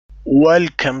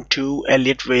Welcome to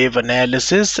Elliott Wave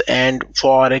Analysis and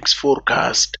Forex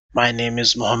Forecast. My name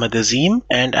is Mohammed Azim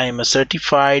and I am a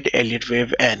certified Elliott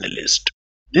Wave Analyst.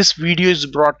 This video is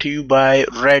brought to you by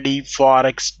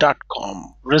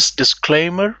ReadyForex.com. Risk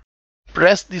disclaimer: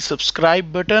 press the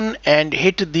subscribe button and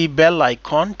hit the bell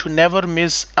icon to never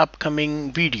miss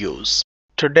upcoming videos.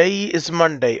 Today is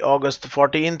Monday, August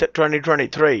 14th,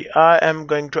 2023. I am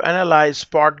going to analyze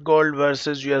spot gold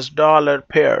versus US dollar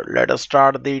pair. Let us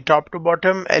start the top to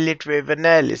bottom Elliott Wave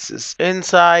analysis.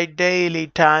 Inside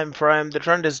daily time frame, the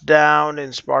trend is down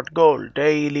in spot gold.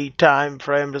 Daily time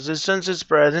frame resistance is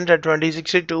present at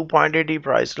 2062.80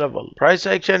 price level. Price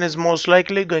action is most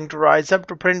likely going to rise up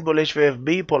to print bullish wave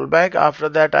B pullback. After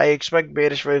that, I expect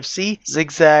bearish wave C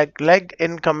zigzag leg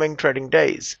in coming trading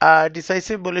days. A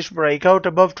decisive bullish breakout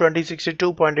above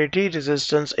 2062.80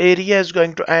 resistance area is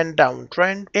going to end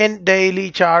downtrend in daily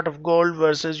chart of gold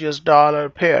versus US dollar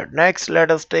pair. Next,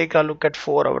 let us take a look at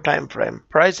 4-hour time frame.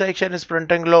 Price action is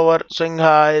printing lower swing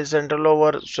highs and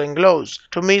lower swing lows.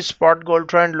 To me, spot gold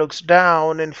trend looks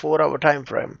down in 4-hour time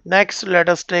frame. Next, let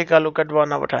us take a look at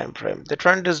 1-hour time frame. The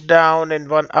trend is down in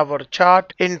 1-hour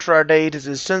chart. Intraday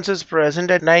resistance is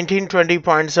present at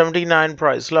 1920.79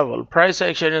 price level. Price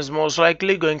action is most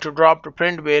likely going to drop to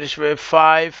print bearish wave 5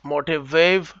 motive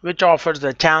wave, which offers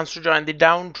the chance to join the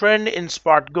downtrend in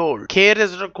spot gold. Care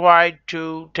is required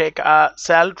to take a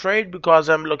sell trade because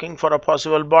I'm looking for a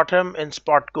possible bottom in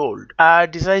spot gold. A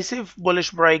decisive bullish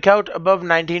breakout above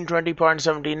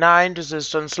 1920.79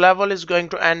 resistance level is going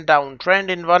to end downtrend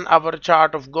in 1-hour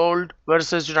chart of gold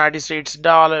versus United States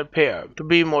dollar pair. To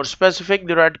be more specific,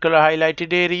 the red color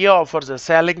highlighted area offers a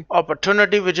selling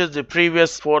opportunity, which is the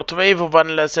previous fourth wave of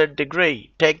 1 lesser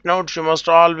degree. Take note, you must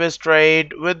always trade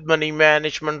with money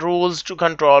management rules to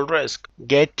control risk.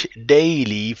 Get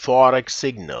daily forex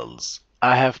signals.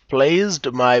 I have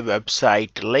placed my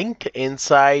website link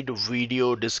inside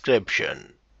video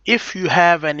description. If you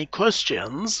have any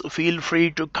questions, feel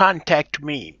free to contact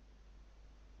me.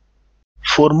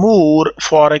 For more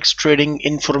forex trading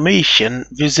information,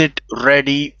 visit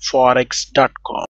ReadyForex.com.